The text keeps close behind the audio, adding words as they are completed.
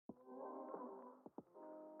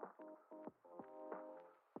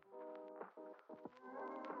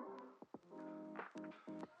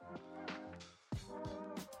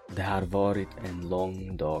Det har varit en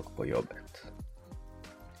lång dag på jobbet.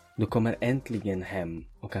 Du kommer äntligen hem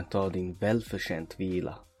och kan ta din välförtjänt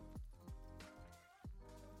vila.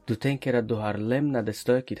 Du tänker att du har lämnat det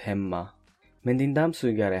stökigt hemma, men din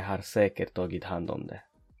dammsugare har säkert tagit hand om det.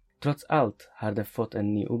 Trots allt har den fått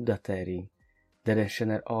en ny uppdatering där den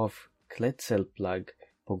känner av klädselplagg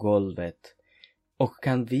på golvet och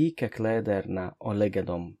kan vika kläderna och lägga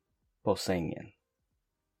dem på sängen.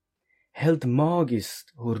 Helt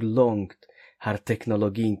magiskt hur långt har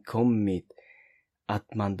teknologin kommit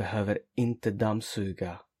att man behöver inte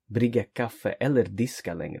dammsuga, brygga kaffe eller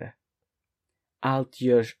diska längre. Allt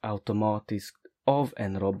görs automatiskt av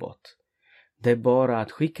en robot. Det är bara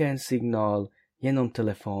att skicka en signal genom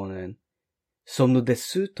telefonen som nu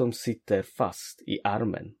dessutom sitter fast i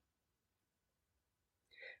armen.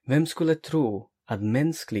 Vem skulle tro att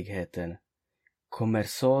mänskligheten kommer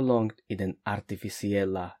så långt i den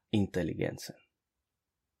artificiella intelligensen?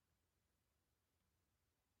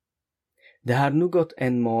 Det har nu gått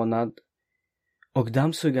en månad och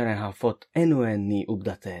dammsugaren har fått ännu en ny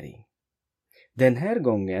uppdatering. Den här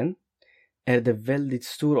gången är det väldigt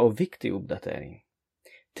stor och viktig uppdatering.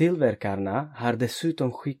 Tillverkarna har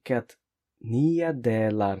dessutom skickat nya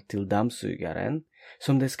delar till dammsugaren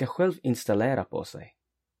som det ska själv installera på sig.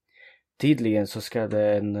 Tydligen så ska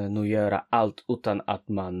den nu göra allt utan att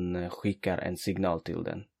man skickar en signal till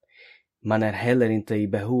den. Man är heller inte i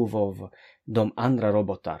behov av de andra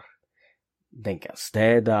robotar. Den kan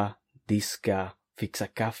städa, diska, fixa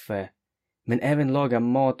kaffe, men även laga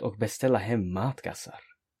mat och beställa hem matkassar.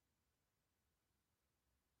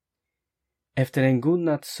 Efter en god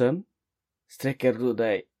natts sömn sträcker du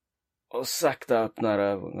dig och sakta öppnar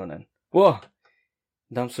ögonen. Wow!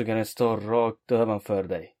 Dammsugaren står rakt ovanför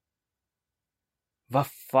dig. Vad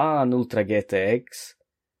fan Ultra GTX?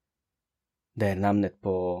 Det är namnet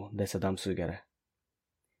på dessa dammsugare.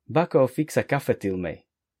 Backa och fixa kaffe till mig.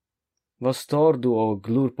 Vad står du och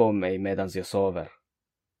glor på mig medan jag sover?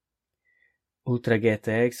 Ultra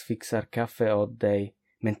GTX fixar kaffe åt dig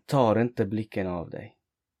men tar inte blicken av dig.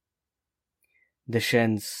 Det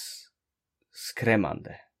känns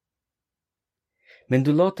skrämmande. Men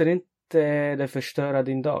du låter inte det förstöra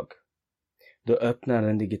din dag. Du öppnar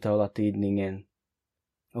den digitala tidningen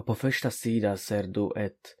och på första sidan ser du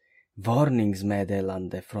ett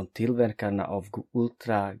varningsmeddelande från tillverkarna av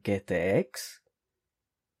Ultra GTX.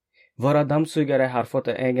 Våra dammsugare har fått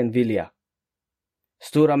en egen vilja.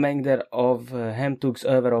 Stora mängder av hemtogs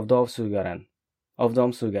över av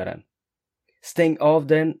dammsugaren. Stäng av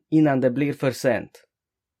den innan det blir för sent.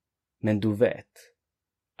 Men du vet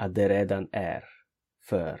att det redan är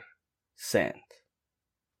för sent.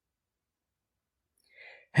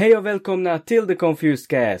 Hej och välkomna till The Confused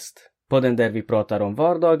Cast, podden där vi pratar om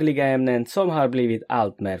vardagliga ämnen som har blivit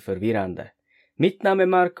allt mer förvirrande. Mitt namn är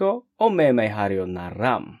Marco och med mig har jag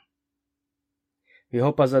Naram. Vi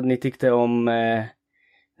hoppas att ni tyckte om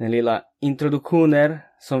den lilla introduktionen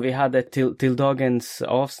som vi hade till dagens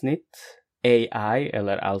avsnitt. AI,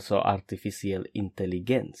 eller alltså artificiell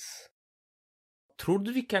intelligens. Tror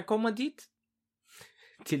du vi kan komma dit?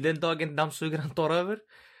 Till den dagen dammsugaren tar över?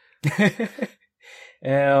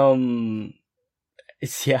 Ja,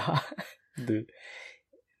 du.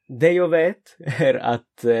 Det jag vet är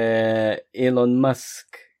att Elon Musk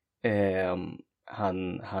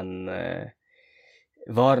han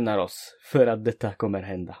varnar oss för att detta kommer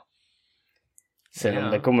hända. Sen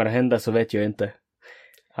om det kommer hända så vet jag inte.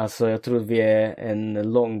 Alltså jag tror vi är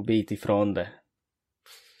en lång bit ifrån det.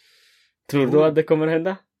 Tror du att det kommer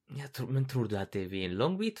hända? Men tror du att det är en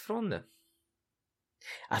lång bit från det?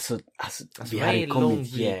 Alltså vi har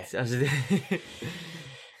kommit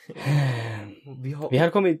vi har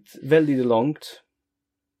kommit väldigt långt.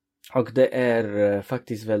 Och det är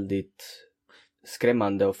faktiskt väldigt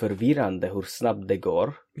skrämmande och förvirrande hur snabbt det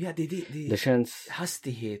går. Ja, det känns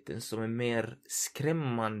hastigheten som är mer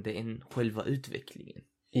skrämmande än själva utvecklingen.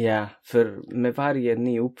 Ja, för med varje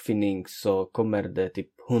ny uppfinning så kommer det typ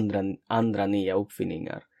 100 andra nya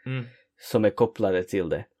uppfinningar som är kopplade till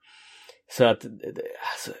det. Så att,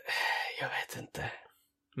 alltså, jag vet inte.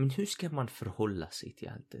 Men hur ska man förhålla sig till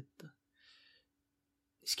allt detta?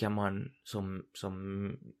 Ska man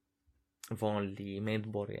som vanlig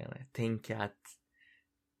medborgare tänka att...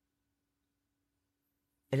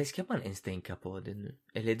 Eller ska man ens tänka på det nu?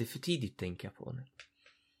 Eller är det för tidigt att tänka på det?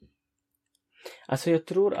 Alltså jag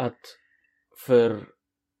tror att för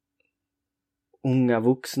unga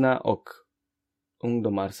vuxna och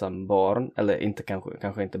ungdomar som barn, eller inte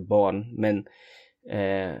kanske inte barn, men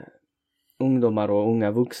ungdomar och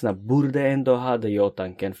unga vuxna borde ändå ha det i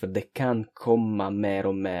åtanke, för det kan komma mer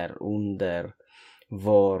och mer under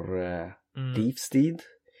vår livstid.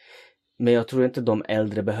 Men jag tror inte de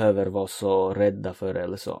äldre behöver vara så rädda för det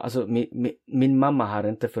eller så. Alltså min mamma har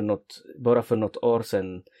inte bara för något år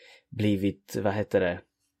sedan blivit,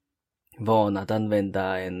 van att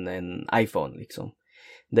använda en iPhone liksom.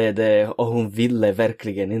 Och hon ville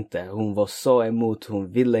verkligen inte. Hon var så emot,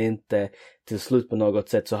 hon ville inte. Till slut på något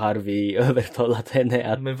sätt så har vi övertalat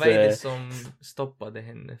henne att... Men vad är det som stoppade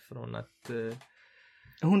henne från att...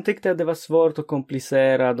 Hon tyckte att det var svårt och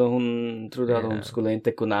komplicerat och hon trodde att hon skulle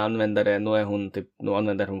inte kunna använda det. Nu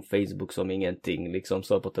använder hon Facebook som ingenting liksom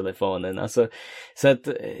så på telefonen. Alltså, så att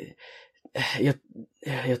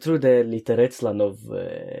jag tror det är lite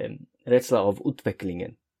rädsla av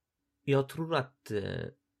utvecklingen. Jag tror att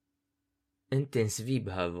inte ens vi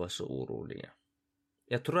behöver vara så oroliga.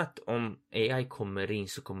 Jag tror att om AI kommer in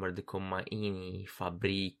så kommer det komma in i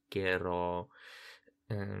fabriker och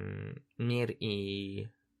mer i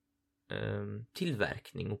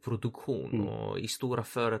tillverkning och produktion och i stora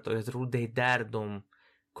företag. Jag tror det är där de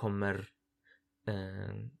kommer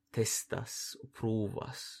testas och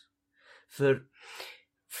provas. För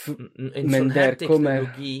en sån här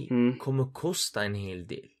teknologi kommer kosta en hel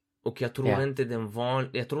del. Och jag tror inte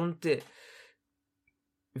jag tror inte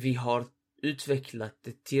vi har utvecklat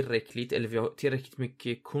det tillräckligt eller vi har tillräckligt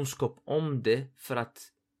mycket kunskap om det för att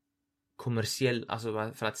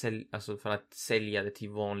för att sälja det till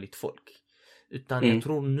vanligt folk. Utan jag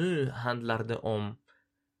tror nu handlar det om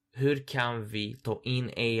hur kan vi ta in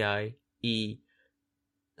AI i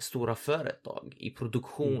stora företag, i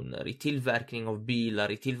produktioner, i tillverkning av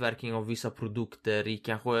bilar, i tillverkning av vissa produkter, i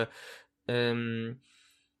kanske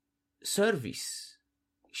service.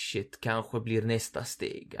 Shit kanske blir nästa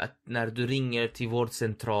steg. Att när du ringer till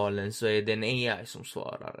vårdcentralen så är det en AI som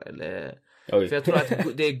svarar. Eller... För jag tror att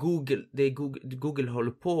Google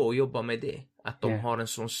håller på att jobba med det. Att de har en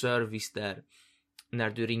sån service där när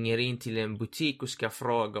du ringer in till en butik och ska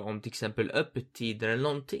fråga om till exempel öppettider eller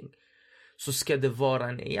någonting. Så ska det vara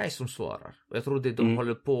en AI som svarar. Och jag tror det de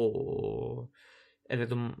håller på eller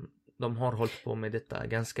de har hållit på med detta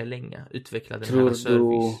ganska länge. Utveckla den här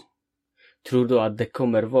service. Tror du att det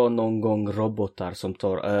kommer vara någon gång robotar som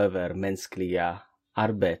tar över mänskliga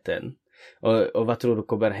arbeten? Och vad tror du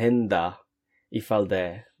kommer hända ifall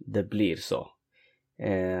det blir så?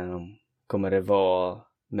 Kommer det vara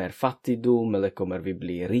mer fattigdom eller kommer vi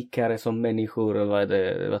bli rikare som människor?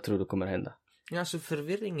 Eller vad tror du kommer hända? Ja, alltså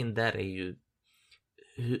förvirringen där är ju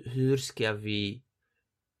hur ska vi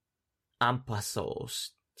anpassa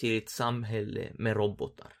oss till ett samhälle med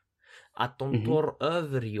robotar? Att de tar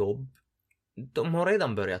över jobb. De har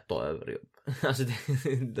redan börjat ta över jobb. Alltså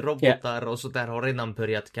robotar och sådär har redan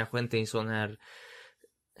börjat. Kanske inte i en sån här...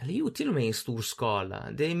 Eller jo, till och med i en stor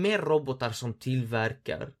skala. Det är mer robotar som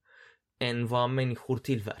tillverkar än vad människor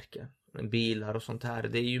tillverkar. Bilar och sånt här.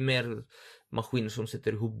 Det är ju mer maskiner som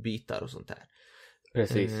sätter ihop bitar och sånt här.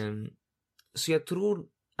 Precis. Så jag tror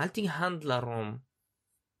allting handlar om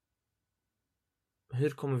hur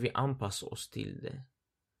kommer vi anpassa oss till det.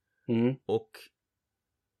 Och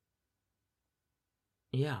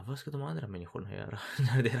ja, vad ska de andra människorna göra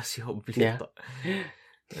när deras jobb blir då?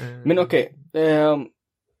 Men okej.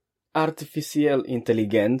 Artificiell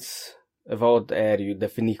intelligens. Vad är ju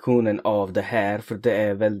definitionen av det här? För det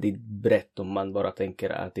är väldigt brett om man bara tänker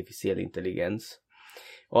artificiell intelligens.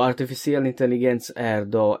 Och artificiell intelligens är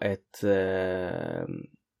då ett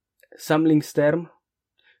samlingsterm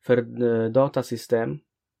för datasystem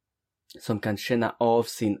som kan känna av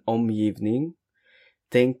sin omgivning,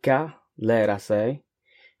 tänka, lära sig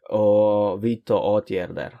och vidta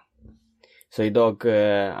åtgärder. Så idag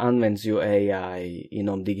används ju AI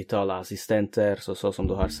inom digitala assistenter, så som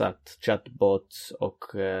du har sagt, chatbots och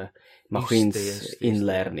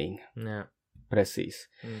maskinsinlärning. Ja. Precis.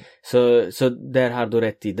 Så där har du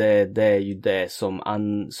rätt i det är ju det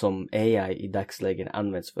som AI i dagsläget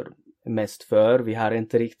används mest för. Vi har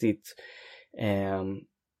inte riktigt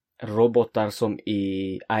robotar som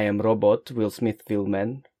i I Am Robot, Will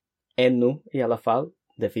Smith-filmen. Ännu i alla fall.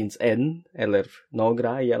 Det finns en eller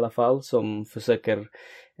några i alla fall som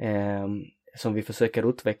vi försöker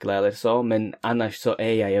utveckla eller så. Men annars så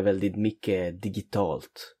AI är väldigt mycket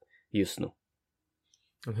digitalt just nu.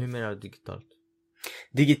 Och hur menar du digitalt?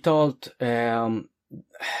 Digitalt,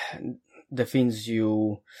 det finns ju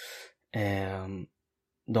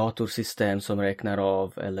datorsystem som räknar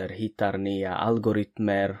av eller hittar nya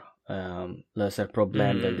algoritmer, löser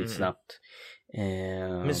problem väldigt snabbt.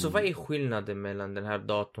 Men så vad är skillnaden mellan den här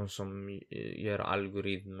datorn som gör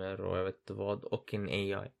algoritmer och jag vet inte vad och en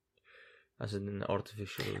AI? Alltså den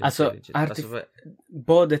artificial intelligence.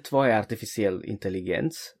 Båda två är artificiell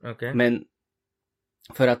intelligens. Okay. Men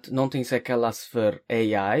för att någonting ska kallas för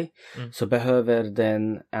AI så behöver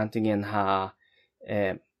den antingen ha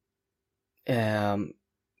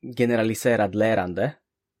generaliserad lärande,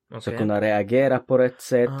 så kunna reagera på rätt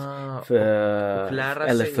sätt och lära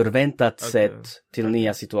eller sig. förväntat sätt till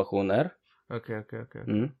nya situationer.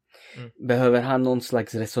 Behöver ha någon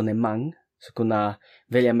slags resonemang, så kunna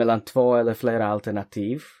välja mellan 2 eller flera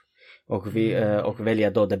alternativ och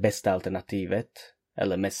välja då det bästa alternativet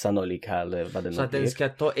eller mest sannolika eller vad det nu så att den blir. ska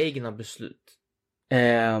ta egna beslut.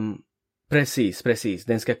 Precis.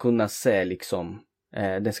 Den ska kunna se liksom,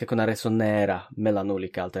 den ska kunna resonera mellan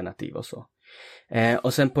olika alternativ och så.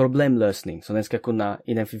 Och sen problemlösning, så den ska kunna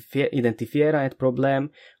identifiera ett problem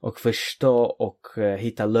och förstå och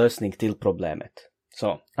hitta lösning till problemet.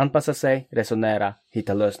 Så anpassa sig, resonera,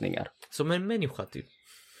 hitta lösningar. Som en människa typ.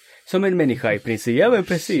 Som en människa i princip, ja men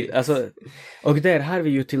precis. Alltså, och där har vi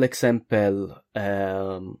ju till exempel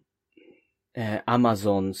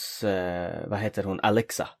Amazons, vad heter hon,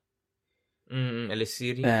 Alexa. Eller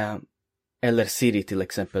Siri. Eller Siri till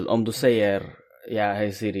exempel. Om du säger, ja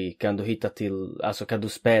hej Siri, kan du hitta till, alltså kan du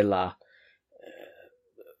spela,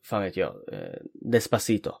 fan vet jag,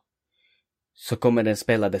 Despacito. Så kommer den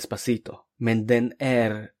spela Despacito. Men den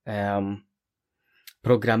är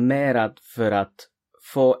programmerad för att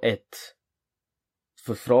få ett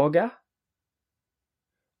förfråga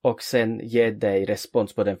och sen ge dig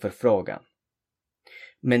respons på den förfrågan.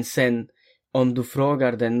 Men sen om du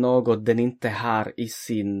frågar den något den inte har i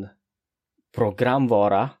sin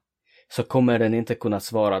programvara, så kommer den inte kunna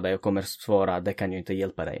svara dig och kommer svara, det kan jag inte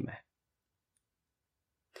hjälpa dig med.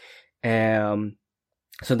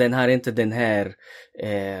 Så den har inte den här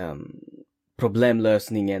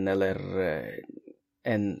problemlösningen eller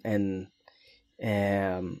en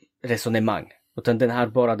resonemang, utan den har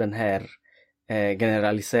bara den här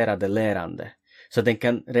generaliserade lärande. Så den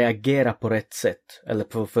kan reagera på rätt sätt eller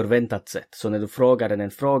på förväntat sätt. Så när du frågar den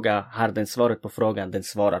en fråga, har den svaret på frågan, den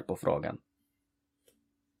svarar på frågan.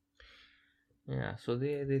 Ja, så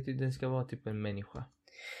den ska vara typ en människa.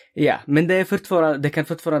 Ja, men det kan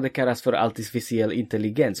fortfarande kallas för artificiell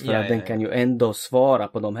intelligens, för att den kan ju ändå svara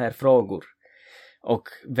på de här frågor och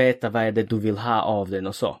veta vad är det du vill ha av den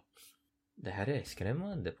och så. Det här är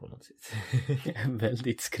skrämmande på något sätt.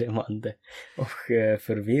 Väldigt skrämmande och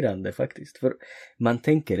förvirrande faktiskt. För man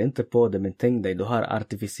tänker inte på det, men tänk dig, du har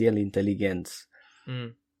artificiell intelligens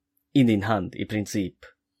i din hand i princip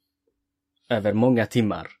över många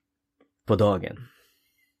timmar på dagen.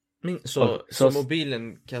 Så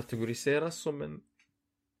mobilen kategoriseras som en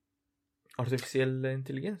artificiell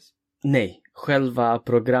intelligens? Nej, själva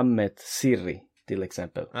programmet Siri till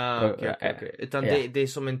exempel. Okay. Utan det är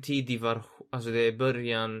som en tidig version, alltså det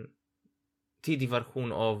är tidig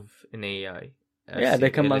version av en AI. Ja, det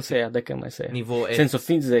kan man säga, Nivå 1. Sen så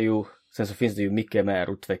finns det ju mycket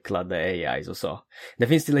mer utvecklade AIs och så. Det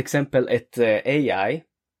finns till exempel ett AI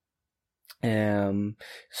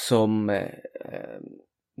som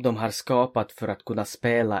de har skapat för att kunna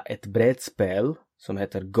spela ett brädspel som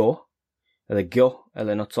heter Go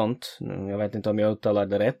eller något sånt. Jag vet inte om jag uttalar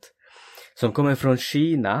det rätt. Som kommer från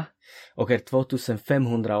Kina och är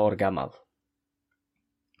 2500 år gammal.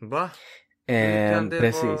 Va?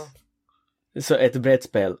 Precis. Så ett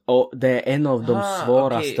brädspel. Och det är en av de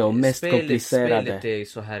svåraste och mest komplicerade. Spelet är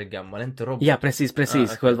så här gammal, inte robot. Ja, precis. Okay.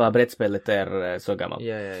 Själva bräddspelet är så gammalt.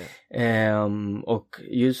 Ja. Och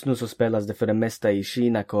just nu så spelas det för det mesta i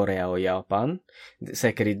Kina, Korea och Japan.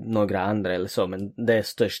 Säkert i några andra eller så, men det är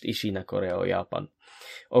störst i Kina, Korea och Japan.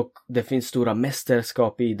 Och det finns stora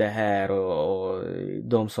mästerskap i det här och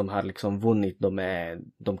de som har liksom vunnit,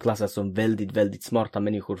 de klassas som väldigt, väldigt smarta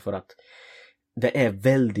människor för att det är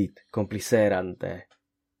väldigt komplicerande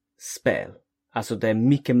spel. Alltså det är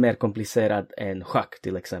mycket mer komplicerat än schack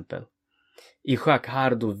till exempel. I schack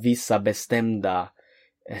har du vissa bestämda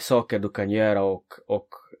saker du kan göra och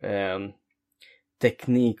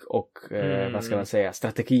teknik och vad ska man säga,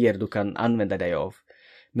 strategier du kan använda dig av.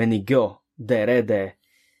 Men i Go, där är det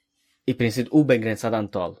i princip obegränsat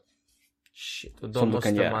antal. Shit, och då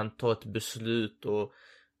måste man ta ett beslut och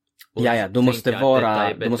du måste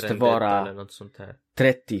vara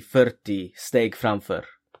 30-40 steg framför.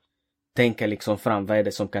 Tänka liksom fram, vad är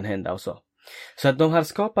det som kan hända och så. Så att de har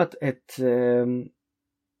skapat ett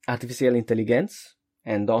artificiell intelligens,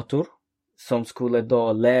 en dator, som skulle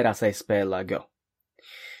då lära sig spela Go.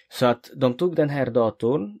 Så att de tog den här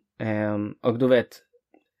datorn och du vet,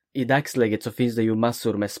 i dagsläget så finns det ju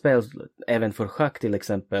massor med spel, även för schack till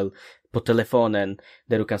exempel, på telefonen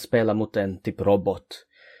där du kan spela mot en typ robot.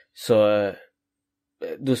 Så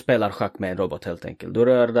du spelar schack med en robot helt enkelt. Du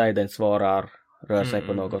rör dig, den svarar, rör sig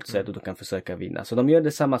på något sätt och du kan försöka vinna. Så de gör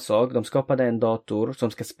det samma sak. De skapade en dator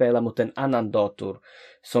som ska spela mot en annan dator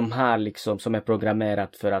som har liksom, som är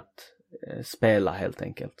programmerat för att spela helt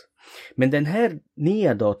enkelt. Men den här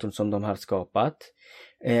nya datorn som de har skapat,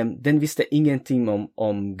 den visste ingenting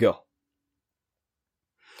om Go.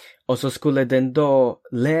 Och så skulle den då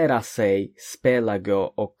lära sig spela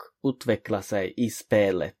Go och utveckla sig i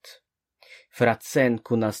spelet. För att sen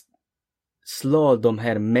kunna slå de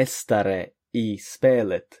här mästare i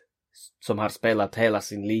spelet som har spelat hela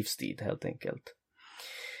sin livstid helt enkelt.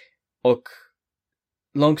 Och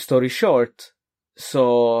long story short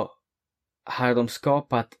så har de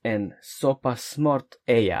skapat en så pass smart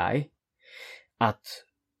AI att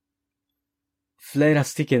flera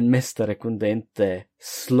stycken mästare kunde inte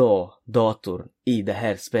slå datorn i det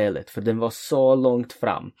här spelet för den var så långt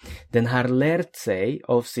fram. Den har lärt sig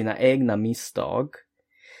av sina egna misstag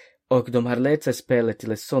och de har lärt sig spelet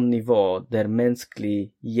till en sån nivå där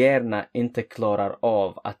mänsklig hjärna inte klarar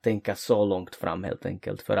av att tänka så långt fram helt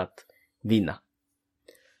enkelt för att vinna.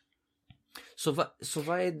 Så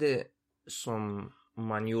vad är det som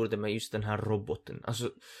man gjorde med just den här roboten?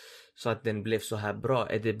 Alltså så att den blev så här bra.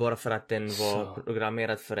 Är det bara för att den var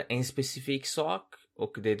programmerad för en specifik sak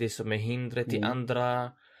och det är det som är hindret i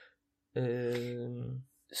andra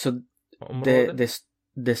så områden?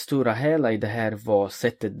 det stora hela i det här var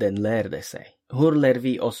sättet den lärde sig. Hur lär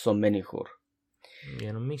vi oss som människor?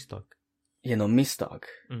 Genom misstag. Genom misstag.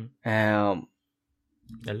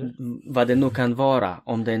 Eller? Vad det nu kan vara.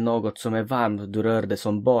 Om det är något som är varmt, du rör det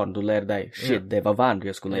som barn, du lär dig, det var varmt,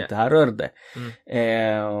 jag skulle inte ha rört det.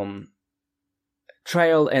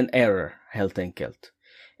 Trial and error, helt enkelt.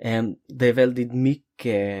 Det är väldigt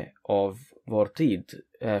mycket av vår tid,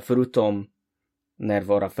 förutom när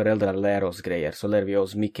våra föräldrar lär oss grejer, så lär vi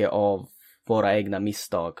oss mycket av våra egna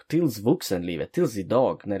misstag tills vuxenlivet, tills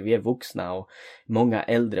idag när vi är vuxna och många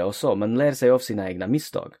äldre och så. Man lär sig av sina egna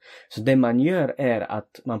misstag. Så det man gör är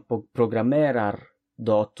att man programmerar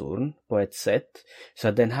datorn på ett sätt så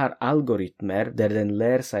att den har algoritmer där den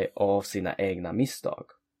lär sig av sina egna misstag.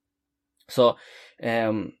 Så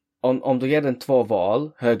om du ger den två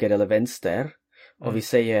val, höger eller vänster, och vi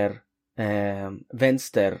säger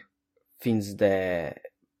vänster finns det,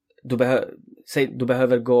 du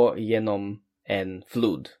behöver gå igenom en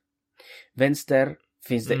flod. Vänster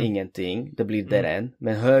finns det ingenting, det blir där än,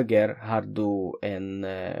 men höger har du en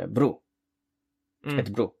bro. Ett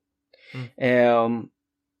bro.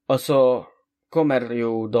 Och så kommer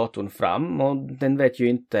ju datorn fram och den vet ju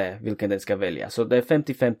inte vilken den ska välja. Så det är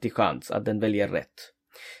 50-50 chans att den väljer rätt.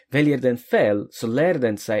 Väljer den fel så lär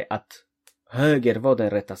den sig att höger var det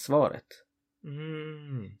rätta svaret.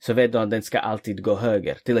 Så vet du att den ska alltid gå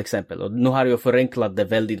höger, till exempel. Och nu har jag förenklat det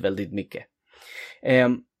väldigt, väldigt mycket.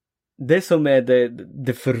 Det som är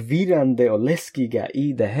det förvirrande och läskiga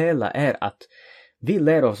i det hela är att vi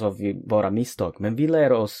lär oss av våra misstag, men vi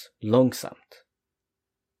lär oss långsamt.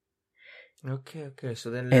 Okej.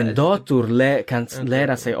 Så en dator kan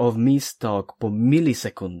lära sig av misstag på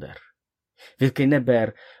millisekunder. Vilket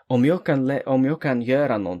innebär, om jag kan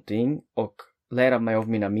göra någonting och lära mig av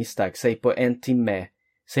mina misstag, säg på en timme,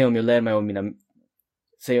 säg om jag lär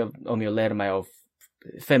mig av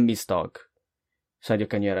 5 misstag så att jag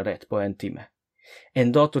kan göra rätt på en timme.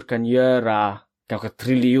 En dator kan göra kanske 1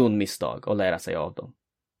 triljon misstag och lära sig av dem.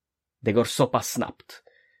 Det går så pass snabbt.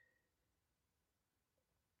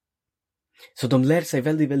 Så de lär sig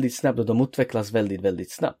väldigt, väldigt snabbt och de utvecklas väldigt,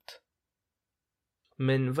 väldigt snabbt.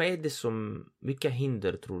 Men vad är det vilka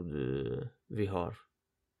hinder tror du vi har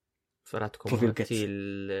för att komma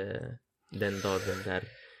till den dagen där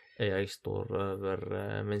AI står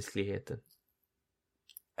över mänskligheten?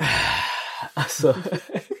 Alltså,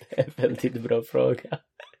 det är en väldigt bra fråga.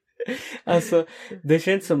 Alltså, det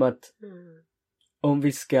känns som att om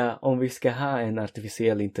vi ska ha en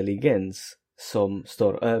artificiell intelligens som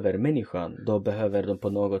står över människan, då behöver de på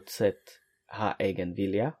något sätt ha egen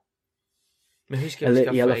vilja. Men hur ska vi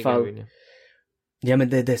skaffa egen vilja? Ja, men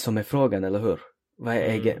det är det som är frågan, eller hur?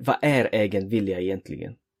 Vad är egen vilja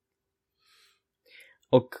egentligen?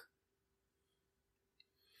 Och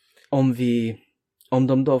om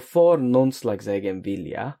de då får någon slags egen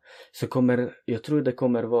vilja, så jag tror det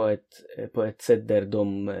kommer vara på ett sätt där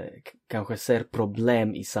de kanske ser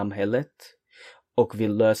problem i samhället och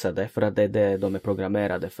vill lösa det, för att det är det de är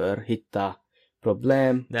programmerade för. Hitta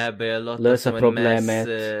problem, lösa problemet.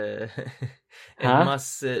 En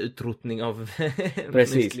massutrotning av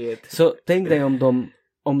precis. Så tänk dig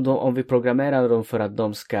om vi programmerar dem för att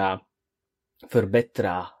de ska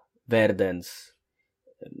förbättra världens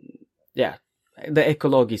det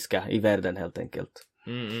ekologiska i världen helt enkelt.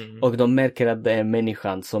 Och de märker att det är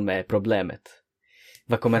människan som är problemet.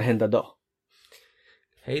 vad kommer hända då?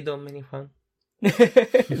 Hej då, människan.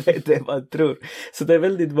 Det är vad jag tror. Så det är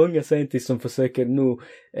väldigt många scientister som försöker nu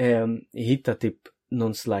hitta typ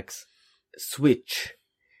någon slags switch.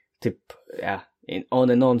 Typ, en on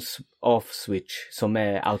and on off switch som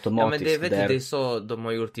är automatisk. Ja, men det är så de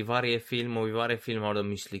har gjort i varje film, och i varje film har de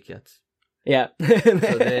misslyckats. Ja.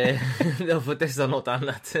 Så de får testa något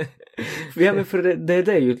annat. Ja, men för det är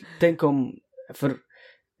det ju. Tänk om, för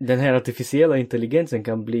den här artificiella intelligensen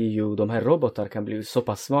kan bli ju, de här robotar kan bli så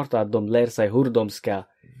pass smarta att de lär sig hur de ska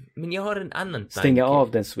men jag har en annan tanke. Stänga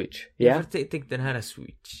av den switch. Ja. Jag tänkte den här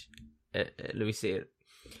switch. Eller vi ser.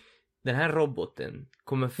 Den här roboten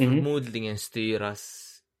kommer förmodligen styras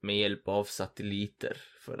med hjälp av satelliter.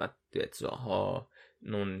 För att du vet så ha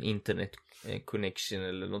någon internet connection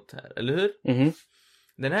eller något här. Eller hur?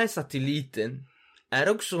 Den här satelliten är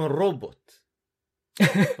också en robot.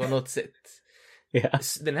 På något sätt. Ja.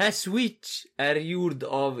 Den här switch är gjord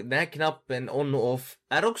av den här knappen on och off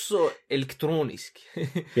är också elektronisk.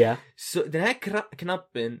 Ja. Så den här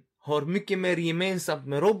knappen har mycket mer gemensamt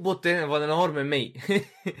med roboten än vad den har med mig.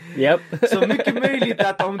 Japp. Så mycket möjligt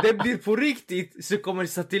att om det blir på riktigt så kommer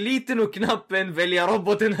satelliten och knappen välja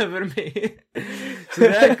roboten över mig. Så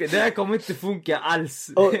det här kommer inte funka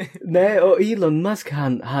alls. Och Elon Musk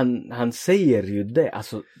han säger ju det.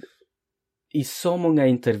 Alltså, i så många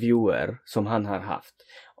intervjuer som han har haft.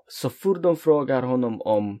 Så fort de frågar honom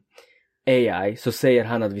om AI så säger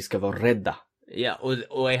han att vi ska vara rädda. Ja,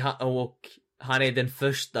 och han är den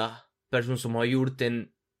första person som har gjort en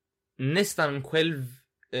nästan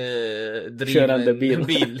Körande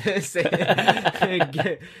bil.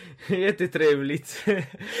 Jättetrevligt.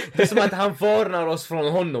 Det är som att han varnar oss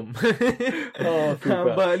från honom. Han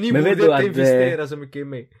bara, ni borde inte investera så mycket i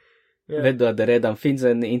mig. Yeah. Vet du att det redan finns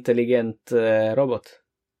en intelligent robot?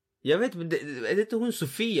 Jag vet, men är det inte hon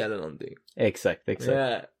Sofia eller någonting? Exakt.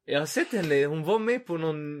 Ja, jag har sett henne, hon var med på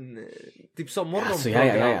någon typ som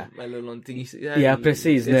morgonprogram eller någonting. Ja,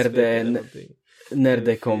 precis, när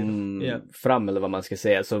det kom fram eller vad man ska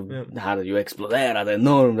säga, så det hade ju exploderat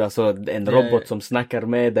enormt. Alltså en robot som snackar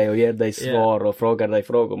med dig och ger dig svar och frågar dig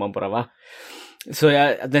frågor, man bara va? Så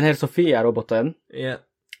den här Sofia-roboten,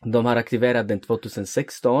 de har aktiverat den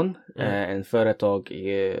 2016, en företag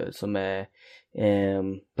som är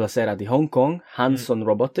placerad i Hongkong, Hanson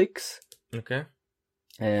Robotics. Okej.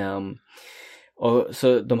 Och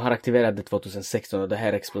så de har aktiverat det 2016 och det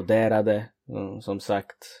här exploderade, som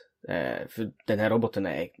sagt. För den här roboten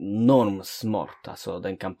är enormt smart. Alltså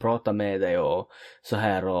den kan prata med dig och så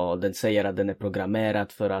här, och den säger att den är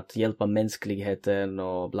programmerad för att hjälpa mänskligheten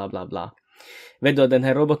och bla bla bla. Vet du, den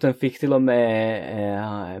här roboten fick till och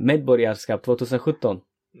med medborgarskap 2017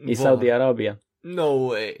 i Saudiarabien. No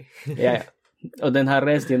way. Ja. Och den har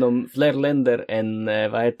rest genom fler länder än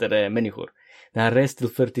människor. Den har rest till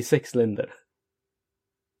 46 länder.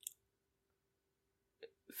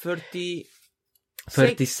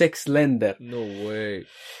 46 länder. No way.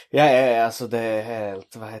 Ja, alltså det är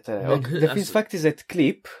helt, och det finns faktiskt ett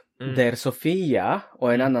klipp där Sofia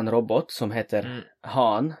och en annan robot som heter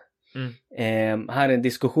Han har en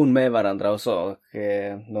diskussion med varandra och så. Och,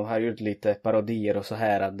 de har gjort lite parodier och så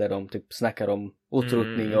här, där de typ snackar om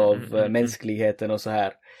utrotning av mänskligheten och så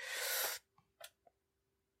här.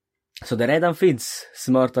 Så det redan finns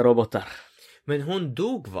smarta robotar. Men hon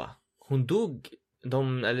dog, va? Hon dog.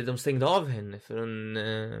 De stängde av henne för en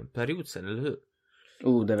period sedan, eller hur?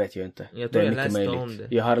 Det vet jag inte. Jag tror det är jag läste möjligt. om det.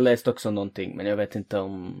 Jag har läst också någonting, men jag vet inte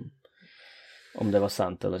om det var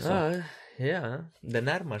sant eller så. Ja, det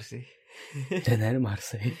närmar sig. Det närmar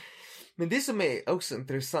sig. Men det som är också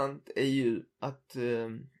intressant är ju att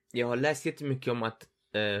jag har läst jättemycket om att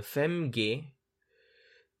 5G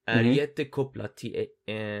är jättekopplat till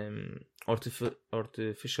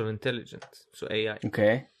artificial intelligence, så AI.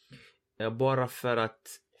 Okej. Bara för att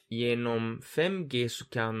genom 5G så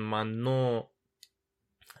kan man nå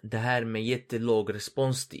det här med jättelåg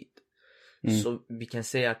responstid. Så vi kan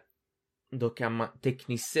säga att då kan man,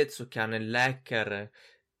 tekniskt sett så kan en läkare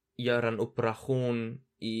göra en operation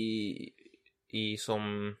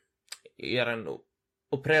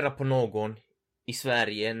operera på någon i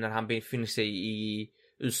Sverige när han befinner sig i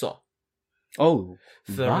USA.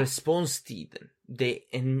 För responstiden,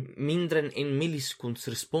 det är mindre än en millisekunds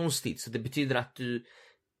responstid, så det betyder att du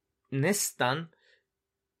nästan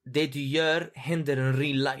det du gör händer in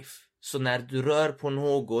real life. Så när du rör på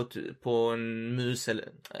något, på en mus eller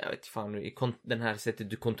jag vet fan, den här sättet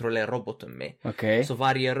du kontrollerar roboten med. Så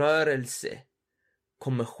varje rörelse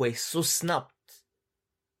kommer ske så snabbt.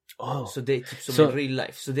 Så det är typ som en real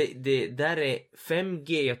life. Så det där är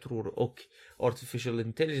 5G, jag tror, och artificial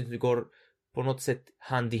intelligence går på något sätt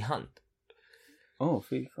hand i hand.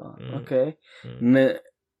 Fy fan. Mm. Okej. Mm. Men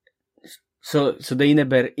så det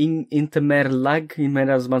innebär inte mer lag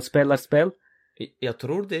medan man spelar spel? Jag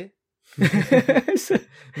tror det. Så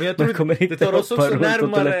Men jag man tror kommer det inte tar oss hoppa också runt och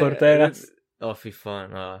närmare. teleporteras. Fy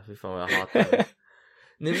fan vad jag hatar det.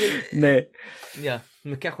 Nej, men, Nej. ja,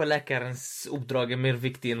 men kanske läkarens uppdrag är mer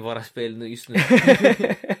viktigt än våra spel nu just nu.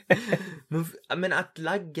 men att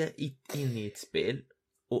lagga in i ett spel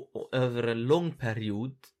och över en lång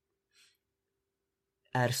period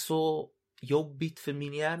är så jobbigt för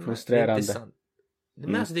min hjärna. Frustrerande. Det är inte sant.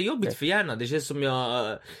 Men alltså, det är jobbigt för hjärnan. Det känns som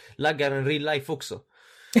jag laggar en real life också.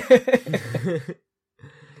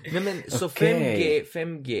 Nej, men så Okej.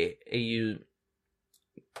 5G är ju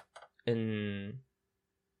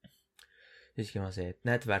hur ska man säga, ett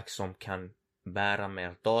nätverk som kan bära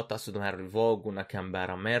mer data, så de här vågorna kan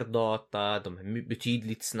bära mer data, de är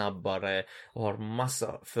betydligt snabbare och har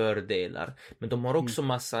massa fördelar, men de har också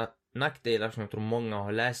massa nackdelar som jag tror många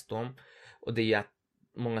har läst om, och det är att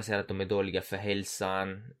många säger att de är dåliga för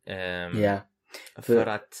hälsan, för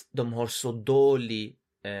att de har så dålig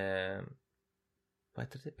vad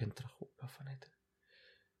heter det? Penetration, vad fan heter det?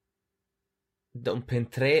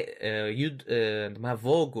 De här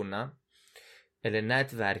vågorna eller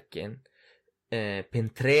nätverken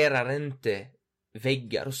penetrerar inte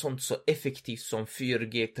väggar och sånt så effektivt som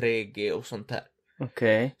 4G, 3G och sånt här.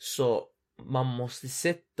 Okej. Så man måste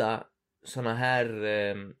sätta såna här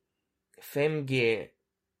 5G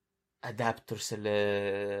adapters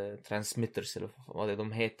eller transmitters eller vad det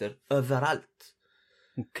de heter överallt.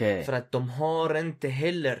 Okej. För att de har inte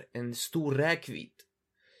heller en stor räckvidd.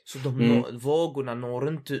 Så vågorna når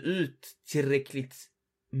inte ut tillräckligt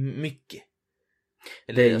mycket.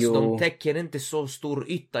 Eller, alltså, de täcker inte så stor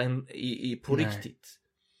yta på riktigt.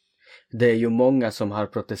 Det är ju många som har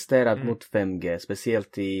protesterat mot 5G,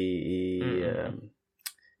 speciellt i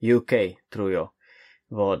UK tror jag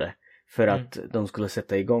var det. För att de skulle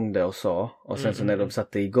sätta igång det och så. Och sen så när de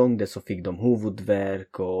satte igång det så fick de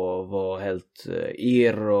huvudvärk och var helt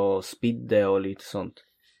yr och spidde och lite sånt.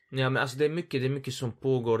 Ja, men alltså det är mycket som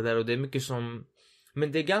pågår där, och det är mycket som...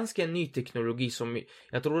 Men det är ganska ny teknologi som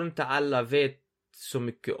jag tror inte alla vet så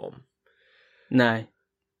mycket om. Nej.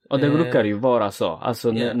 Och det brukar ju vara så.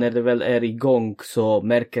 Alltså när det väl är igång så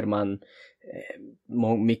märker man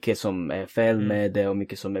mycket som är fel med det och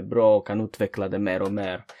mycket som är bra och kan utveckla det mer och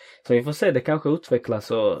mer. Så vi får se, det kanske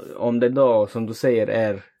utvecklas, och om det då som du säger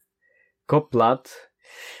är kopplat,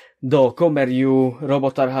 då kommer ju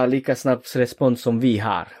robotar ha lika snabb respons som vi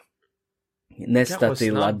har. Nästa kanske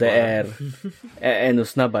till snabbare. Att det är ännu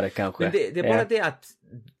snabbare kanske. Men det är bara det att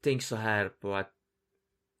tänk så här på att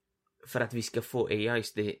för att vi ska få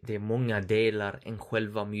AIs, det är många delar än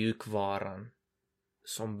själva mjukvaran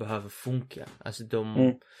som behöver funka. Alltså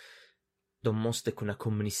de måste kunna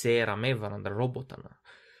kommunicera med varandra, robotarna.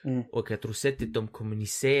 Och jag tror sättet de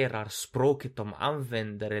kommunicerar, språket de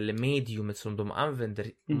använder eller mediumet som de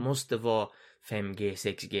använder måste vara 5G,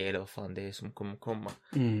 6G eller vad fan det är som kommer komma.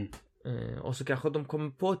 Och så kanske de kommer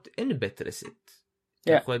på ett ännu bättre sätt.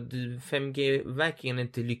 Kanske 5G verkligen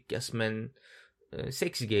inte lyckas, men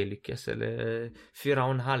 6G lyckas, eller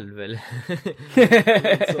 4,5 eller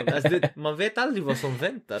alltså man vet aldrig vad som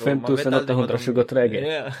väntar.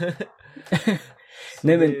 5823G.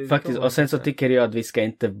 Nej men faktiskt, och sen så tycker jag att vi ska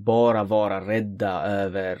inte bara vara rädda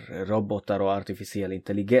över robotar och artificiell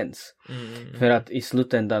intelligens. För att i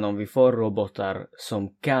slutändan, om vi får robotar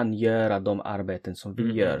som kan göra de arbeten som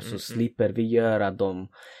vi gör, så slipper vi göra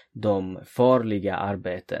de farliga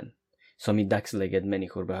arbeten som i dagsläget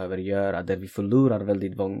människor behöver göra, där vi förlorar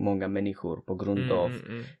väldigt många människor på grund av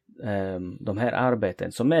de här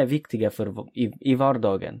arbeten som är viktiga i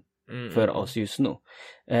vardagen för oss just nu.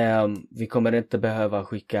 Vi kommer inte behöva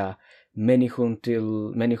skicka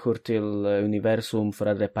människor till universum för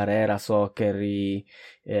att reparera saker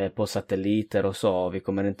på satelliter och så. Vi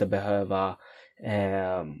kommer inte behöva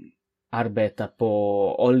arbeta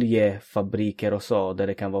på oljefabriker och så, där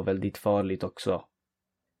det kan vara väldigt farligt också.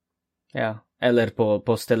 Ja, eller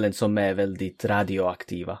på ställen som är väldigt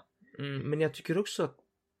radioaktiva. Men jag tycker också att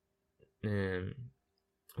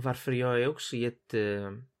varför jag är också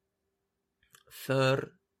för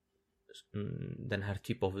den här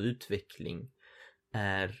typen av utveckling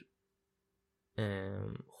är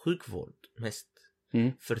sjukvård mest.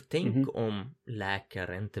 För tänk om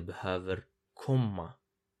läkare inte behöver komma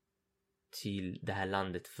till det här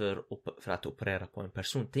landet för att operera på en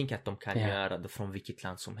person. Tänk att de kan göra det från vilket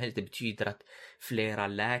land som helst. Det betyder att flera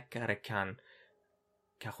läkare kan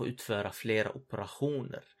kanske utföra flera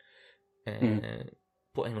operationer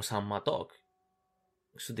på en och samma dag.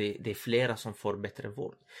 Så det är flera som får bättre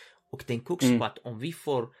vård. Och tänk också på att om vi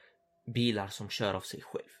får bilar som kör av sig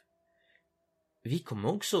själv. Vi kommer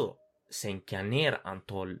också sänka ner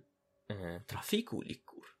antal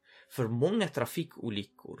trafikolyckor. För många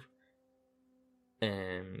trafikolyckor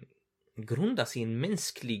grundas i en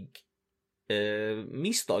mänsklig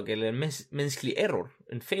misstag eller mänsklig error,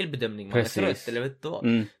 en felbedömning, man är trött eller vet du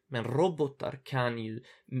vad. Men robotar kan ju,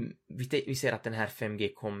 vi ser att den här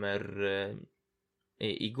 5G kommer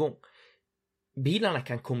igång. Bilarna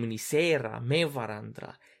kan kommunicera med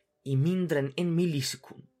varandra i mindre än 1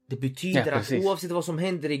 millisekund. Det betyder att oavsett vad som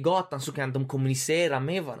händer i gatan så kan de kommunicera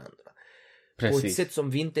med varandra. På ett sätt som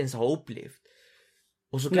vi inte ens har upplevt.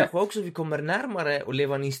 Och så kanske också vi kommer närmare och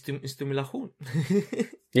leva i stimulation.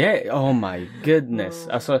 Oh my goodness.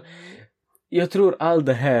 Alltså, jag tror allt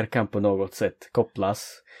det här kan på något sätt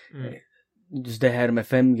kopplas. Just det här med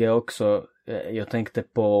 5G också. Jag tänkte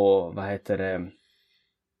på,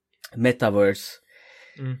 metaverse.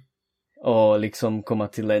 Och liksom komma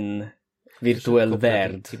till en virtuell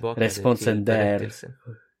värld. Responsen där.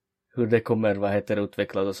 Hur det kommer,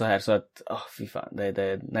 utvecklas och så här. Så att, fy fan. Det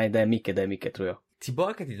är mycket tror jag.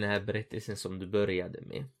 Tillbaka till den här berättelsen som du började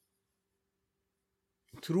med.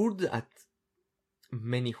 Tror du att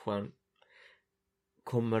människan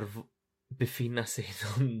kommer befinna sig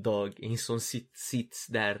någon dag i en sån sits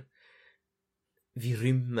där vi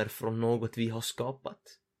rymmer från något vi har skapat?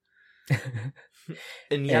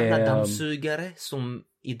 En jävla dammsugare som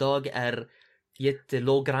idag är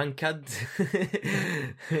jättelågrankad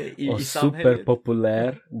och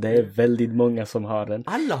superpopulär. Det är väldigt många som har den.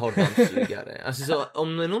 Alla har dammsugare. Alltså, så,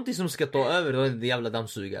 om det är någonting som ska ta över, då är det jävla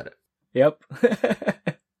dammsugare. Japp.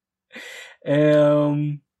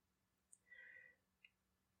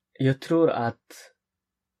 Jag tror att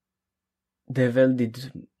det är väldigt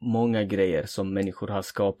många grejer som människor har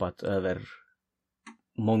skapat över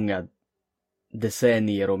många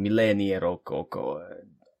decennier och millennier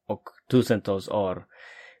och tusentals år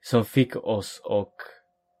som fick oss att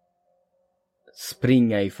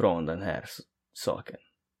springa ifrån den här saken.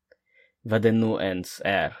 Vad det nu ens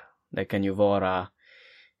är. Det kan ju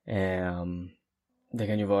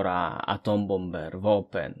vara atombomber,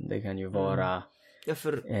 vapen. Det kan ju vara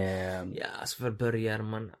för börjar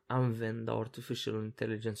man använda artificial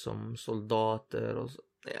intelligence som soldater och så.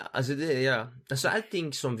 Alltså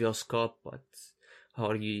allting som vi har skapat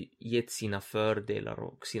har ju gett sina fördelar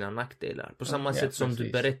och sina nackdelar. På samma sätt som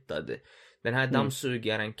du berättade. Den här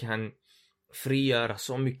dammsugaren kan frigöra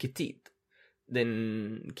så mycket tid.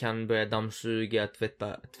 Den kan börja dammsuga,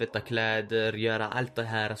 tvätta kläder, göra allt det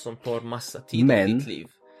här som tar massa tid i ditt liv.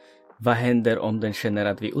 Vad händer om den känner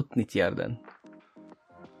att vi utnyttjar den?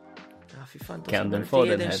 Ja, fy fan, kan den få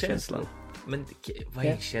den här känslan? Men vad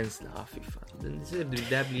är en känsla? Ja, fy fan.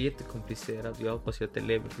 Det här blir jättekomplicerat. Jag hoppas att det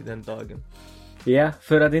lever till den dagen. Ja,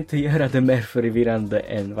 för att inte göra det mer förvirrande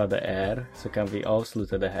än vad det är, så kan vi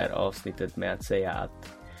avsluta det här avsnittet med att säga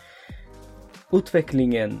att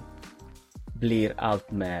utvecklingen blir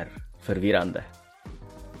allt mer förvirrande.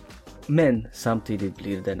 Men samtidigt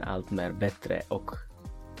blir den allt mer bättre och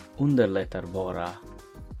underlättar våra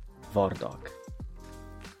vardag.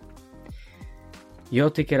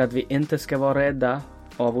 Jag tycker att vi inte ska vara rädda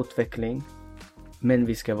av utveckling, men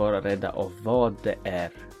vi ska vara rädda av vad det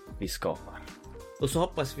är vi skapar. Och så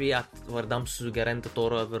hoppas vi att våra dammsugare inte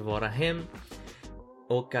tar över våra hem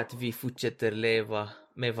och att vi fortsätter leva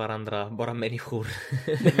med varandra, bara människor,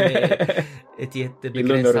 med ett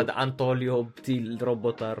jättebegränsat antal jobb till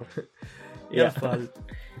robotar. I alla fall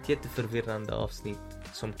ett jätteförvirrande avsnitt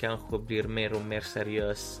som kanske blir mer och mer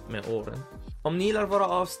seriös med åren. Om ni gillar våra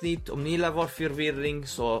avsnitt, om ni gillar vår förvirring,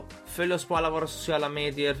 så följ oss på alla våra sociala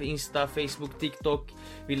medier, Insta, Facebook, TikTok.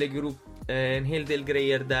 Vi lägger upp en hel del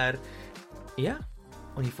grejer där. Ja,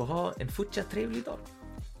 och ni får ha en fortsatt trevlig dag.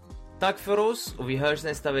 Tack för oss och vi hörs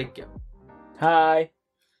nästa vecka. Hej!